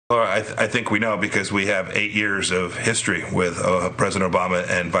Well, I think we know because we have 8 years of history with President Obama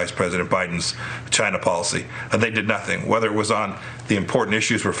and Vice President Biden's China policy. They did nothing, whether it was on the important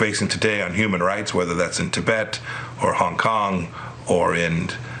issues we're facing today on human rights, whether that's in Tibet or Hong Kong or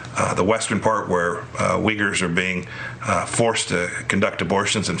in the western part where Uyghurs are being forced to conduct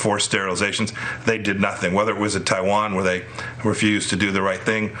abortions and forced sterilizations. They did nothing. Whether it was in Taiwan where they refused to do the right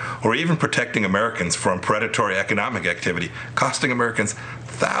thing, or even protecting Americans from predatory economic activity, costing Americans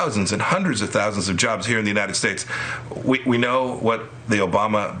thousands and hundreds of thousands of jobs here in the United States. We know what the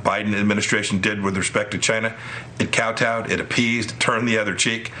Obama-Biden administration did with respect to China. It kowtowed, it appeased, turned the other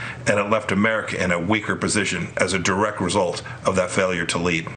cheek, and it left America in a weaker position as a direct result of that failure to lead.